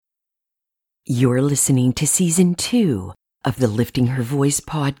You're listening to Season 2 of the Lifting Her Voice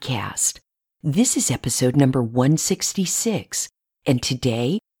podcast. This is episode number 166, and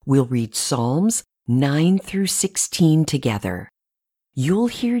today we'll read Psalms 9 through 16 together. You'll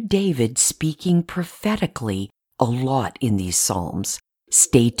hear David speaking prophetically a lot in these Psalms.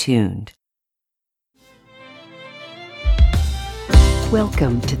 Stay tuned.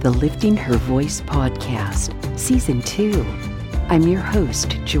 Welcome to the Lifting Her Voice podcast, Season 2. I'm your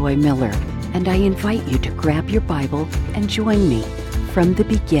host, Joy Miller, and I invite you to grab your Bible and join me from the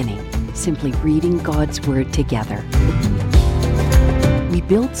beginning, simply reading God's Word together. We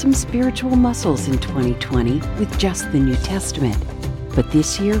built some spiritual muscles in 2020 with just the New Testament, but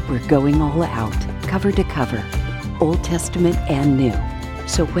this year we're going all out, cover to cover, Old Testament and New.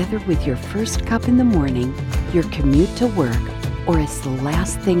 So whether with your first cup in the morning, your commute to work, or as the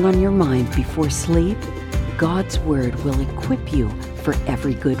last thing on your mind before sleep, God's Word will equip you for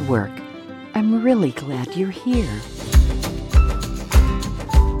every good work. I'm really glad you're here.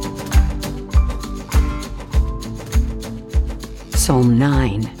 Psalm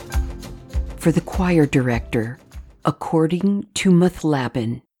 9. For the choir director, according to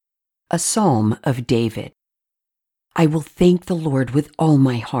Muthlabben, a psalm of David. I will thank the Lord with all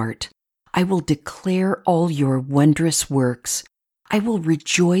my heart. I will declare all your wondrous works. I will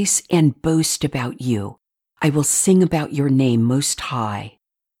rejoice and boast about you. I will sing about your name most high.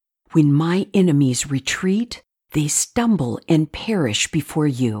 When my enemies retreat, they stumble and perish before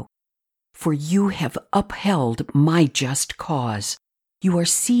you. For you have upheld my just cause. You are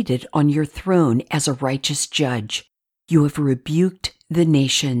seated on your throne as a righteous judge. You have rebuked the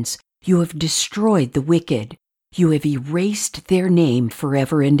nations. You have destroyed the wicked. You have erased their name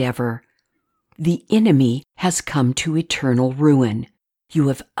forever and ever. The enemy has come to eternal ruin. You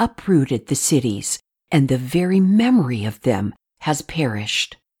have uprooted the cities, and the very memory of them has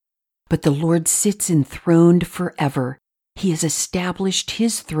perished. But the Lord sits enthroned forever. He has established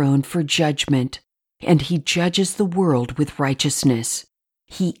his throne for judgment, and he judges the world with righteousness.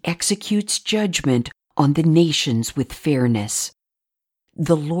 He executes judgment on the nations with fairness.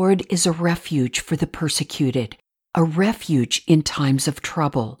 The Lord is a refuge for the persecuted, a refuge in times of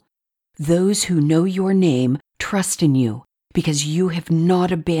trouble. Those who know your name trust in you, because you have not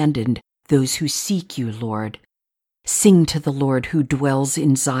abandoned those who seek you, Lord. Sing to the Lord who dwells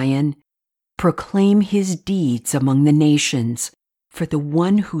in Zion. Proclaim his deeds among the nations, for the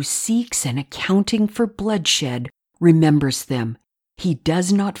one who seeks an accounting for bloodshed remembers them. He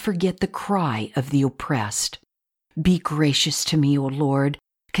does not forget the cry of the oppressed. Be gracious to me, O Lord.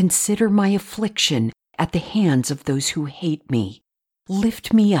 Consider my affliction at the hands of those who hate me.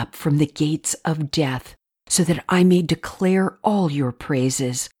 Lift me up from the gates of death, so that I may declare all your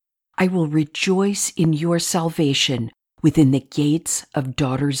praises. I will rejoice in your salvation within the gates of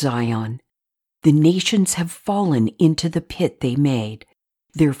daughter Zion. The nations have fallen into the pit they made.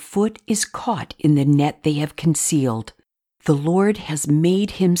 Their foot is caught in the net they have concealed. The Lord has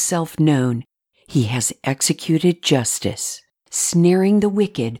made himself known. He has executed justice, snaring the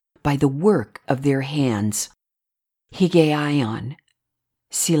wicked by the work of their hands. Higgaion,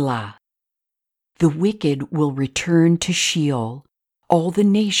 Selah. The wicked will return to Sheol, all the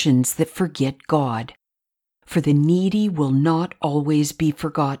nations that forget God. For the needy will not always be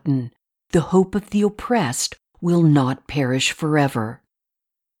forgotten. The hope of the oppressed will not perish forever.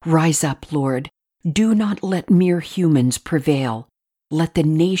 Rise up, Lord. Do not let mere humans prevail. Let the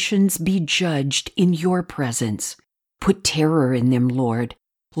nations be judged in your presence. Put terror in them, Lord.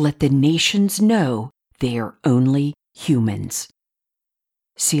 Let the nations know they are only humans.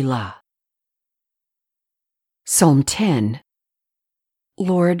 Selah. Psalm 10.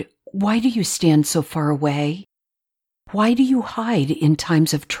 Lord, why do you stand so far away? Why do you hide in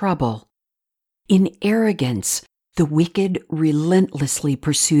times of trouble? In arrogance, the wicked relentlessly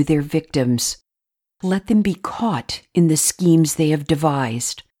pursue their victims. Let them be caught in the schemes they have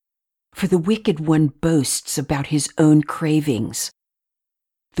devised. For the wicked one boasts about his own cravings.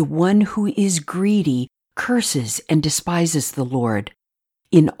 The one who is greedy curses and despises the Lord.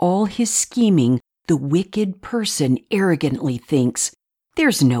 In all his scheming, the wicked person arrogantly thinks,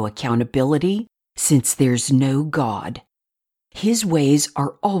 there's no accountability, since there's no God. His ways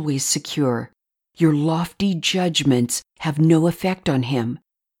are always secure. Your lofty judgments have no effect on him.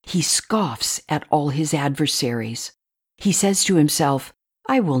 He scoffs at all his adversaries. He says to himself,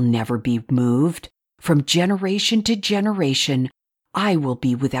 I will never be moved. From generation to generation, I will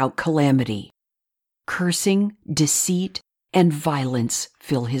be without calamity. Cursing, deceit, and violence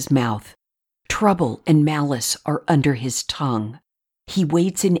fill his mouth. Trouble and malice are under his tongue. He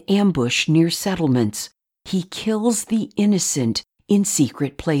waits in ambush near settlements. He kills the innocent in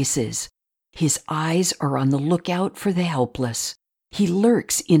secret places. His eyes are on the lookout for the helpless. He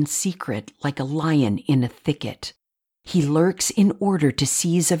lurks in secret like a lion in a thicket. He lurks in order to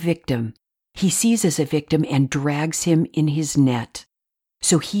seize a victim. He seizes a victim and drags him in his net.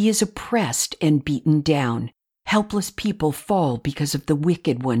 So he is oppressed and beaten down. Helpless people fall because of the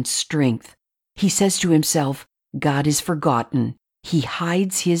wicked one's strength. He says to himself, God is forgotten. He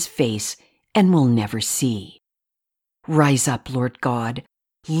hides his face and will never see. Rise up, Lord God.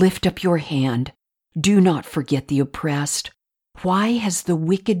 Lift up your hand. Do not forget the oppressed. Why has the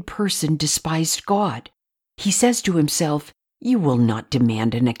wicked person despised God? He says to himself, you will not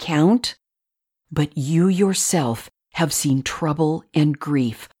demand an account. But you yourself have seen trouble and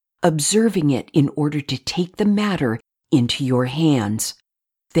grief, observing it in order to take the matter into your hands.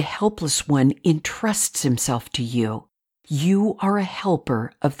 The helpless one entrusts himself to you. You are a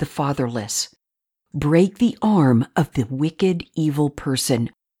helper of the fatherless. Break the arm of the wicked, evil person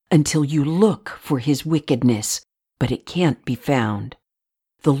until you look for his wickedness, but it can't be found.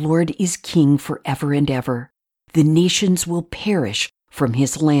 The Lord is king forever and ever. The nations will perish from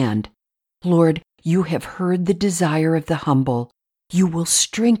his land. Lord, you have heard the desire of the humble. You will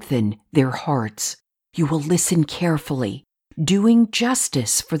strengthen their hearts. You will listen carefully, doing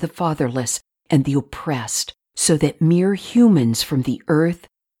justice for the fatherless and the oppressed, so that mere humans from the earth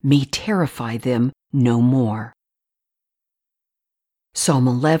may terrify them no more. Psalm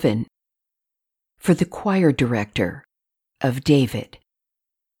 11. For the choir director, of David.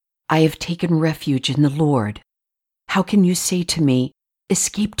 I have taken refuge in the Lord. How can you say to me,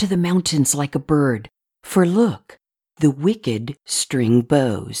 escape to the mountains like a bird? For look, the wicked string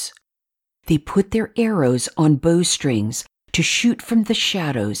bows. They put their arrows on bowstrings to shoot from the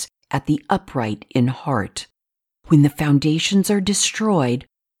shadows at the upright in heart. When the foundations are destroyed,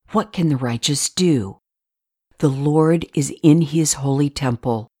 what can the righteous do? The Lord is in his holy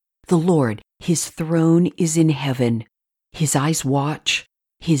temple. The Lord, his throne is in heaven. His eyes watch.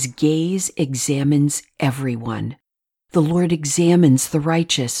 His gaze examines everyone. The Lord examines the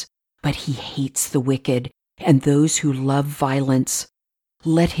righteous, but he hates the wicked and those who love violence.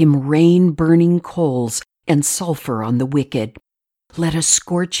 Let him rain burning coals and sulfur on the wicked. Let a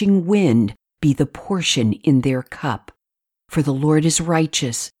scorching wind be the portion in their cup. For the Lord is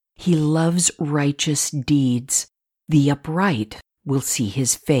righteous. He loves righteous deeds. The upright will see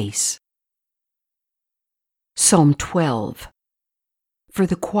his face. Psalm 12. For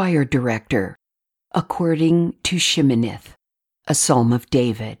the choir director, according to Sheminith, a psalm of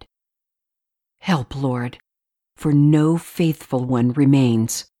David. Help, Lord, for no faithful one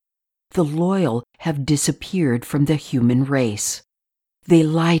remains. The loyal have disappeared from the human race. They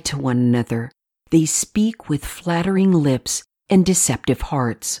lie to one another. They speak with flattering lips and deceptive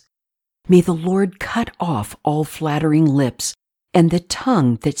hearts. May the Lord cut off all flattering lips and the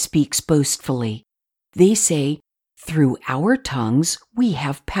tongue that speaks boastfully. They say, through our tongues we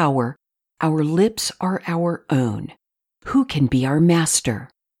have power. Our lips are our own. Who can be our master?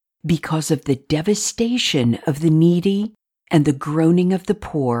 Because of the devastation of the needy and the groaning of the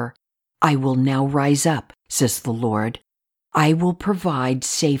poor, I will now rise up, says the Lord. I will provide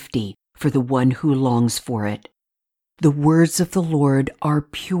safety for the one who longs for it. The words of the Lord are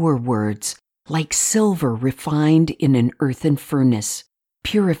pure words, like silver refined in an earthen furnace,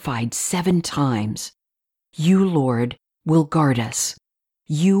 purified 7 times. You, Lord, will guard us.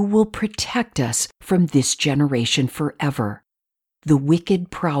 You will protect us from this generation forever. The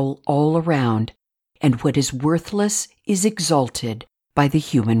wicked prowl all around, and what is worthless is exalted by the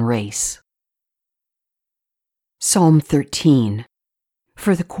human race. Psalm 13.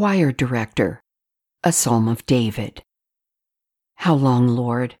 For the choir director, a psalm of David. How long,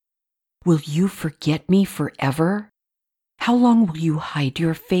 Lord, will you forget me forever? How long will you hide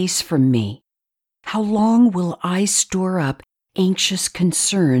your face from me? How long will I store up anxious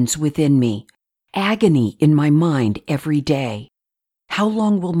concerns within me, agony in my mind every day? How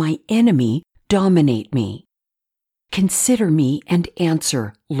long will my enemy dominate me? Consider me and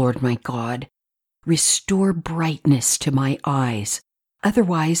answer, Lord my God. Restore brightness to my eyes.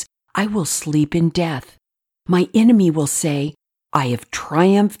 Otherwise, I will sleep in death. My enemy will say, I have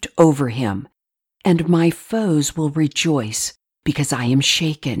triumphed over him, and my foes will rejoice because I am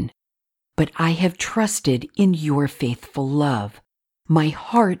shaken. But I have trusted in your faithful love. My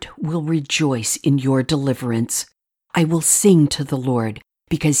heart will rejoice in your deliverance. I will sing to the Lord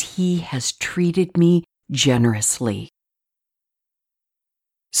because he has treated me generously.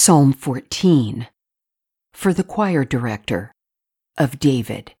 Psalm 14. For the choir director, of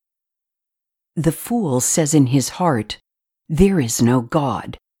David. The fool says in his heart, there is no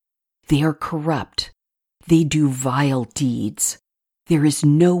God. They are corrupt. They do vile deeds. There is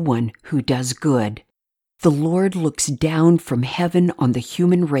no one who does good. The Lord looks down from heaven on the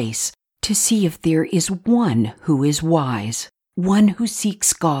human race to see if there is one who is wise, one who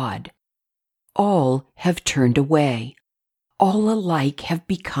seeks God. All have turned away. All alike have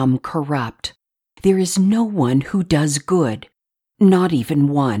become corrupt. There is no one who does good, not even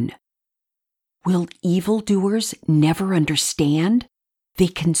one. Will evildoers never understand? They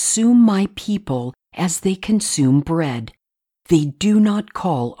consume my people as they consume bread. They do not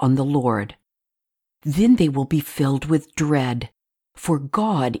call on the Lord. Then they will be filled with dread, for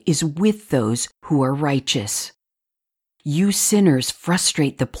God is with those who are righteous. You sinners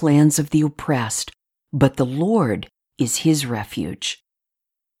frustrate the plans of the oppressed, but the Lord is his refuge.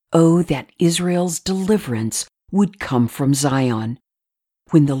 Oh, that Israel's deliverance would come from Zion.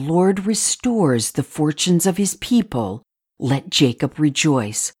 When the Lord restores the fortunes of his people, let Jacob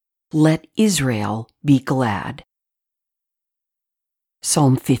rejoice, let Israel be glad.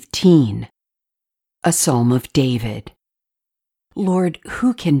 Psalm 15, a psalm of David. Lord,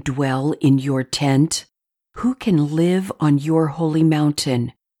 who can dwell in your tent? Who can live on your holy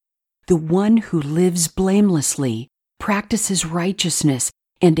mountain? The one who lives blamelessly, practices righteousness,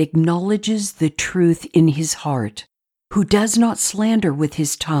 and acknowledges the truth in his heart, who does not slander with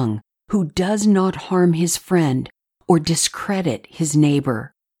his tongue, who does not harm his friend or discredit his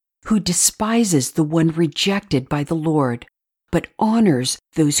neighbor, who despises the one rejected by the Lord, but honors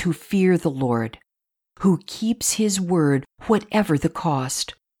those who fear the Lord, who keeps his word whatever the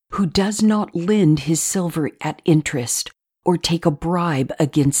cost, who does not lend his silver at interest or take a bribe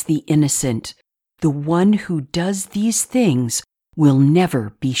against the innocent. The one who does these things will never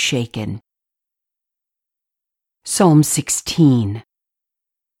be shaken. Psalm 16,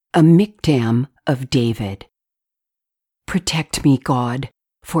 a miktam of David. Protect me, God,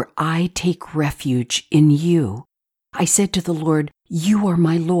 for I take refuge in you. I said to the Lord, you are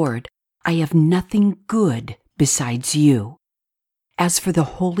my Lord. I have nothing good besides you. As for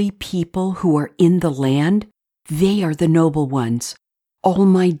the holy people who are in the land, they are the noble ones. All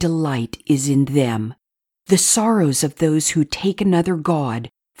my delight is in them. The sorrows of those who take another god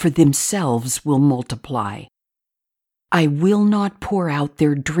for themselves will multiply. I will not pour out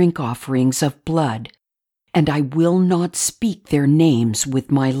their drink offerings of blood, and I will not speak their names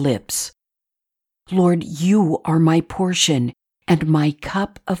with my lips. Lord, you are my portion and my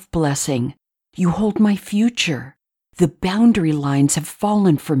cup of blessing. You hold my future. The boundary lines have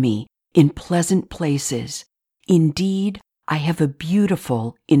fallen for me in pleasant places. Indeed, I have a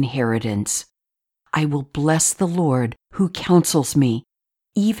beautiful inheritance. I will bless the Lord who counsels me.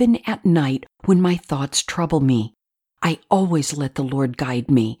 Even at night when my thoughts trouble me, I always let the Lord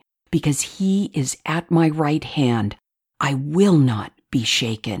guide me, because he is at my right hand. I will not be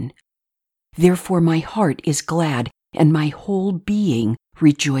shaken. Therefore my heart is glad, and my whole being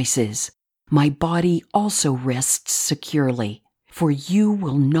rejoices. My body also rests securely, for you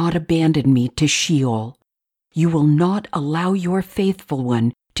will not abandon me to Sheol. You will not allow your faithful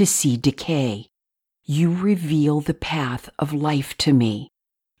one to see decay. You reveal the path of life to me.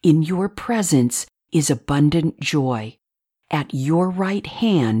 In your presence is abundant joy. At your right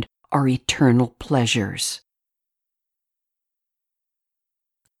hand are eternal pleasures.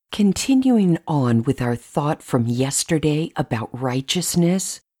 Continuing on with our thought from yesterday about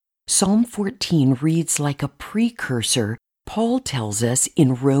righteousness, Psalm 14 reads like a precursor Paul tells us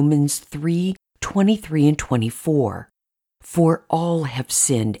in Romans 3:23 and 24. For all have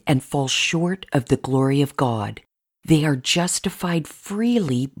sinned and fall short of the glory of God. They are justified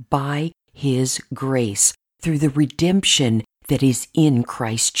freely by his grace through the redemption that is in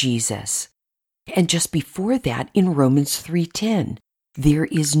Christ Jesus. And just before that, in Romans 3:10, there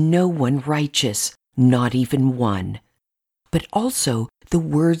is no one righteous, not even one. But also the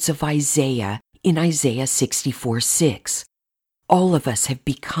words of Isaiah in Isaiah 64:6. All of us have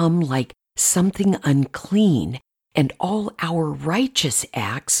become like something unclean, and all our righteous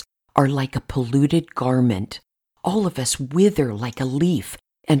acts are like a polluted garment. All of us wither like a leaf,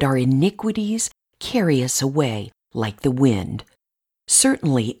 and our iniquities carry us away like the wind.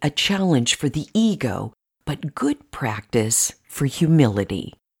 Certainly a challenge for the ego, but good practice for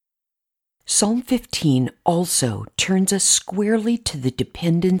humility. Psalm 15 also turns us squarely to the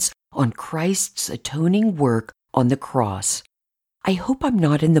dependence on Christ's atoning work on the cross. I hope I'm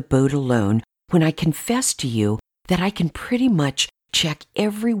not in the boat alone when I confess to you that I can pretty much check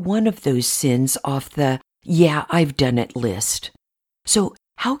every one of those sins off the "yeah, I've done it" list. So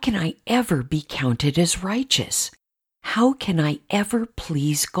how can I ever be counted as righteous? How can I ever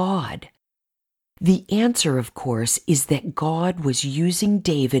please God? The answer, of course, is that God was using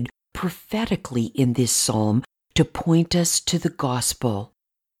David prophetically in this psalm to point us to the gospel.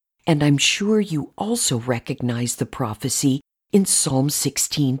 And I'm sure you also recognize the prophecy in Psalm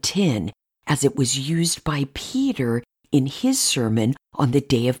 16:10 as it was used by Peter in his sermon on the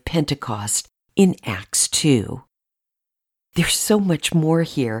day of Pentecost in Acts 2. There's so much more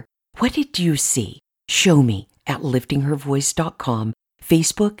here. What did you see? Show me at liftinghervoice.com,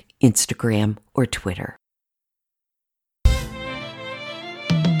 Facebook, Instagram, or Twitter.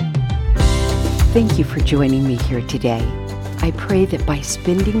 Thank you for joining me here today. I pray that by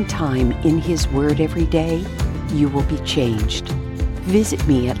spending time in His Word every day, you will be changed. Visit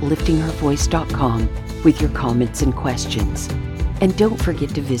me at liftinghervoice.com with your comments and questions. And don't forget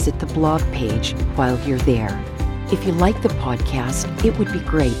to visit the blog page while you're there. If you like the podcast, it would be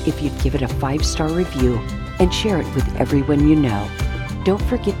great if you'd give it a 5-star review and share it with everyone you know. Don't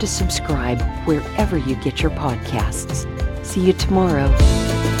forget to subscribe wherever you get your podcasts. See you tomorrow.